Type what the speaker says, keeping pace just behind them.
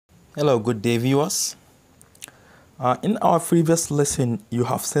Hello, good day viewers. In our previous lesson, you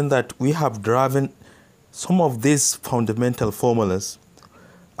have seen that we have driven some of these fundamental formulas,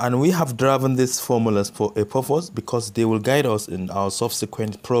 and we have driven these formulas for a purpose because they will guide us in our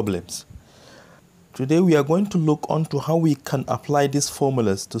subsequent problems. Today we are going to look onto how we can apply these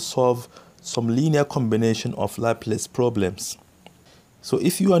formulas to solve some linear combination of Laplace problems. So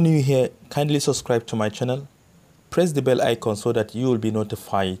if you are new here, kindly subscribe to my channel. Press the bell icon so that you will be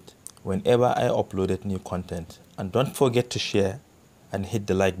notified whenever I uploaded new content. And don't forget to share and hit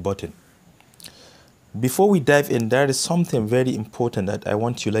the like button. Before we dive in, there is something very important that I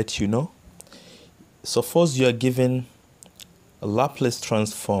want to let you know. Suppose you are given a Laplace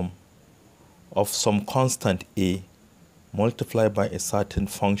transform of some constant a multiplied by a certain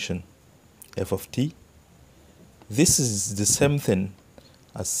function f of t. This is the same thing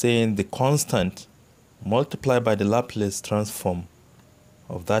as saying the constant multiplied by the Laplace transform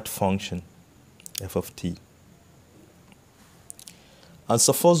of that function f of t. And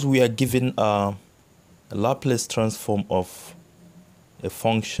suppose we are given a Laplace transform of a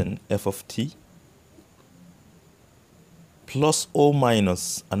function f of t plus or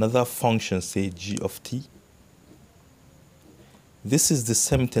minus another function, say g of t. This is the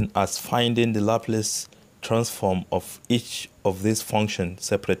same thing as finding the Laplace transform of each of these functions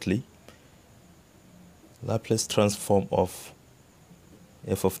separately. Laplace transform of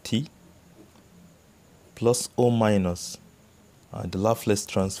f of t plus or minus the Laplace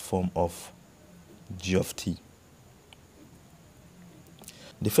transform of g of t.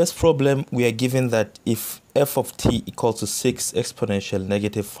 The first problem, we are given that if f of t equals to 6 exponential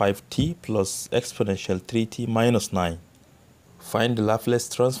negative 5t plus exponential 3t minus 9, find the Laplace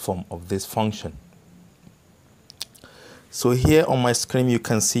transform of this function. So here on my screen you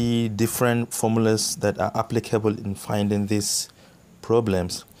can see different formulas that are applicable in finding these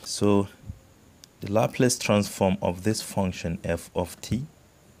problems. So the Laplace transform of this function f of t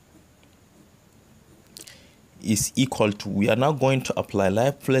is equal to, we are now going to apply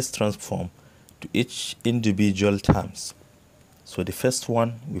Laplace transform to each individual terms. So the first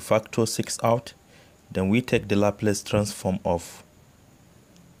one, we factor 6 out, then we take the Laplace transform of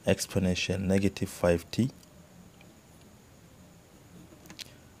exponential negative 5t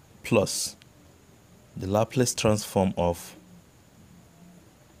plus the Laplace transform of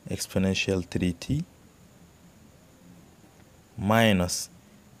exponential 3t minus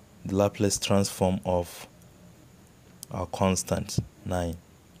the Laplace transform of our constant 9.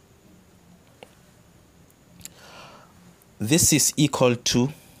 This is equal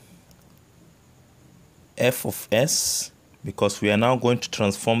to f of s, because we are now going to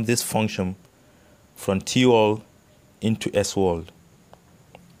transform this function from t world into s world.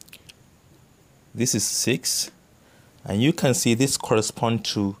 This is 6, and you can see this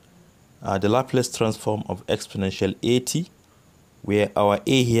corresponds to the Laplace transform of exponential at, where our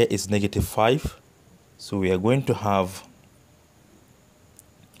a here is negative 5. So we are going to have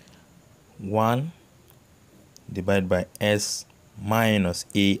 1 divided by s minus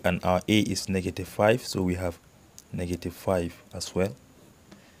a, and our a is negative 5, so we have negative 5 as well.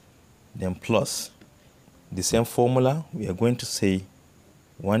 Then plus the same formula, we are going to say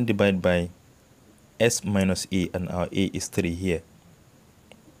 1 divided by s minus a, and our a is 3 here,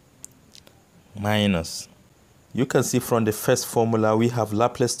 minus, you can see from the first formula we have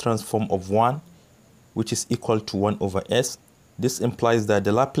Laplace transform of 1, which is equal to 1 over s. This implies that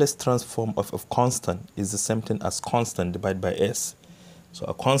the Laplace transform of a constant is the same thing as constant divided by s. So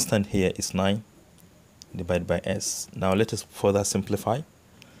a constant here is 9 divided by s. Now let us further simplify.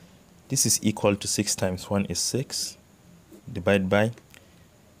 This is equal to 6 times 1 is 6 divided by,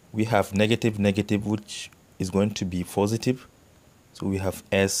 we have negative negative, which is going to be positive. So we have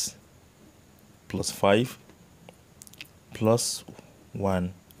s plus 5 plus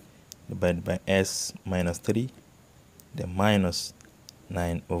 1 divided by s minus 3, then minus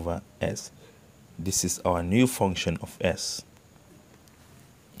 9 over s. This is our new function of s.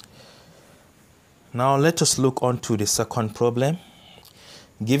 Now let us look on to the second problem.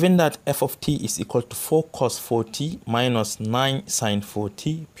 Given that f of t is equal to 4 cos 4t minus 9 sin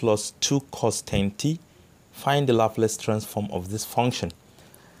 4t plus 2 cos 10t, find the Laplace transform of this function.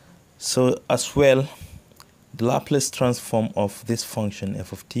 So as well, the Laplace transform of this function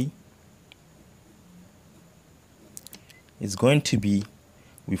f of t is going to be,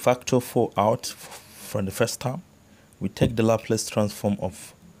 we factor 4 out from the first term, we take the Laplace transform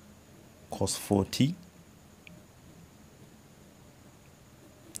of cos 4t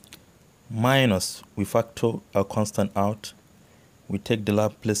minus, we factor our constant out, we take the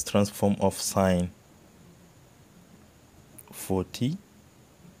Laplace transform of sine 4t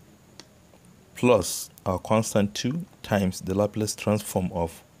plus our constant 2 times the Laplace transform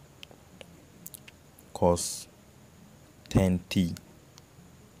of cos 10t.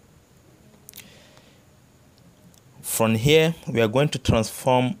 From here, we are going to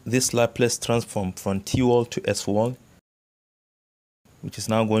transform this Laplace transform from t wall to s wall, which is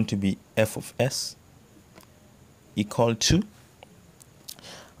now going to be f of s equal to,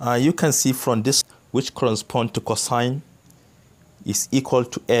 you can see from this, which correspond to cosine is equal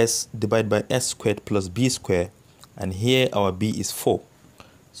to s divided by s squared plus b squared, and here our b is 4.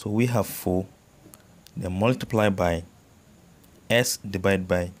 So we have 4, then multiply by s divided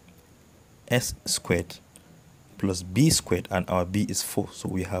by s squared plus b squared, and our b is 4, so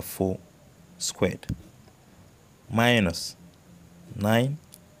we have 4 squared, minus 9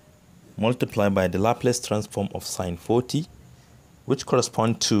 multiplied by the Laplace transform of sine 40, which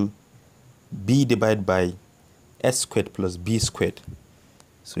correspond to b divided by s squared plus b squared.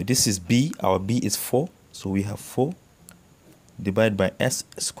 So this is b, our b is 4, so we have 4 divided by s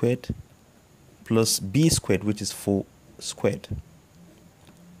squared plus b squared, which is 4 squared,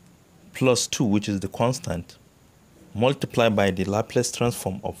 plus 2, which is the constant, multiplied by the Laplace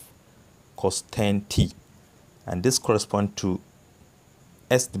transform of cos 10t, and this corresponds to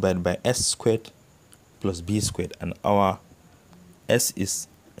s divided by s squared plus b squared, and our s is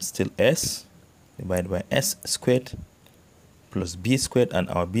still s divided by s squared plus b squared, and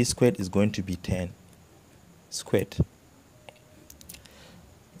our b squared is going to be 10 squared.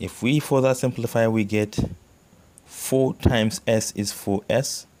 If we further simplify, we get 4 times s is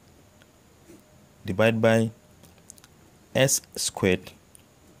 4s divided by s squared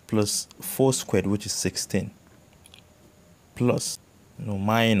plus 4 squared, which is 16, plus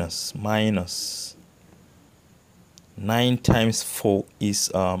minus 9 times 4 is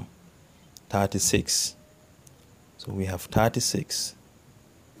 36. So we have 36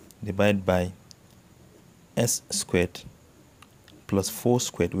 divided by s squared plus 4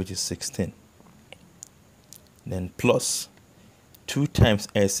 squared, which is 16. Then plus 2 times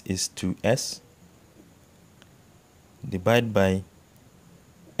s is 2s divided by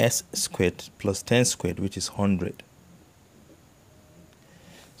s squared plus 10 squared, which is 100.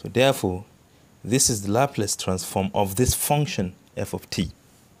 So therefore, this is the Laplace transform of this function f of t.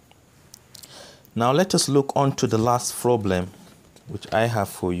 Now let us look on to the last problem which I have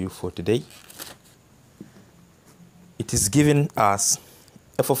for you for today. It is given as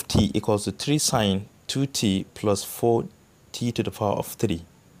f of t equals to 3 sine 2t plus 4t to the power of 3.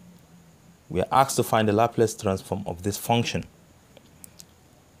 We are asked to find the Laplace transform of this function.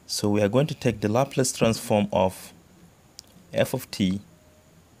 So we are going to take the Laplace transform of f of t,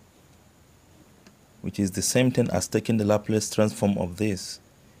 which is the same thing as taking the Laplace transform of this.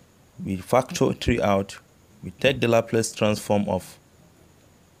 We factor 3 out. We take the Laplace transform of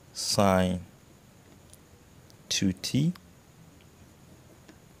sine 2t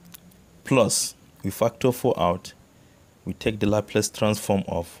plus we factor 4 out. We take the Laplace transform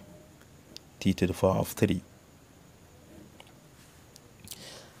of t to the power of 3.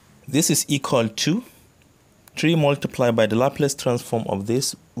 This is equal to 3 multiplied by the Laplace transform of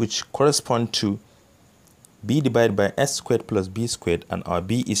this, which correspond to b divided by s squared plus b squared, and our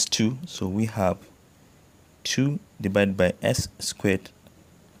b is 2, so we have 2 divided by s squared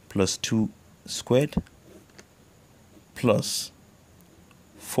plus 2 squared plus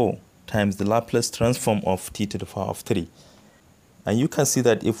 4 times the Laplace transform of t to the power of 3. And you can see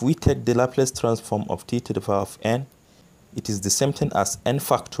that if we take the Laplace transform of t to the power of n, it is the same thing as n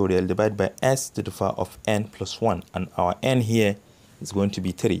factorial divided by s to the power of n plus 1, and our n here is going to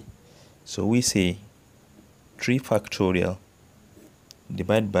be 3. So we say 3 factorial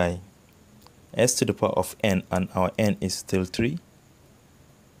divided by s to the power of n, and our n is still 3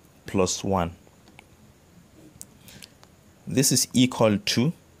 plus 1. This is equal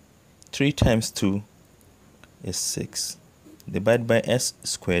to 3 times 2 is 6 divided by s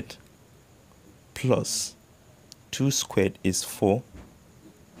squared plus 2 squared is 4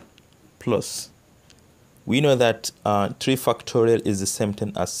 plus, we know that 3 factorial is the same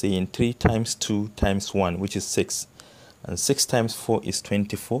thing as saying 3 times 2 times 1, which is 6, and 6 times 4 is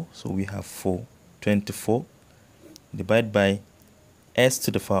 24, so we have 24 divided by s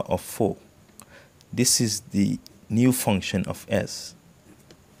to the power of 4. This is the new function of s.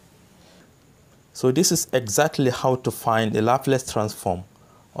 So this is exactly how to find the Laplace transform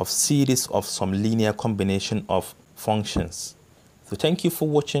of series of some linear combination of functions. So thank you for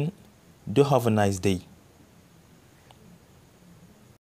watching. Do have a nice day.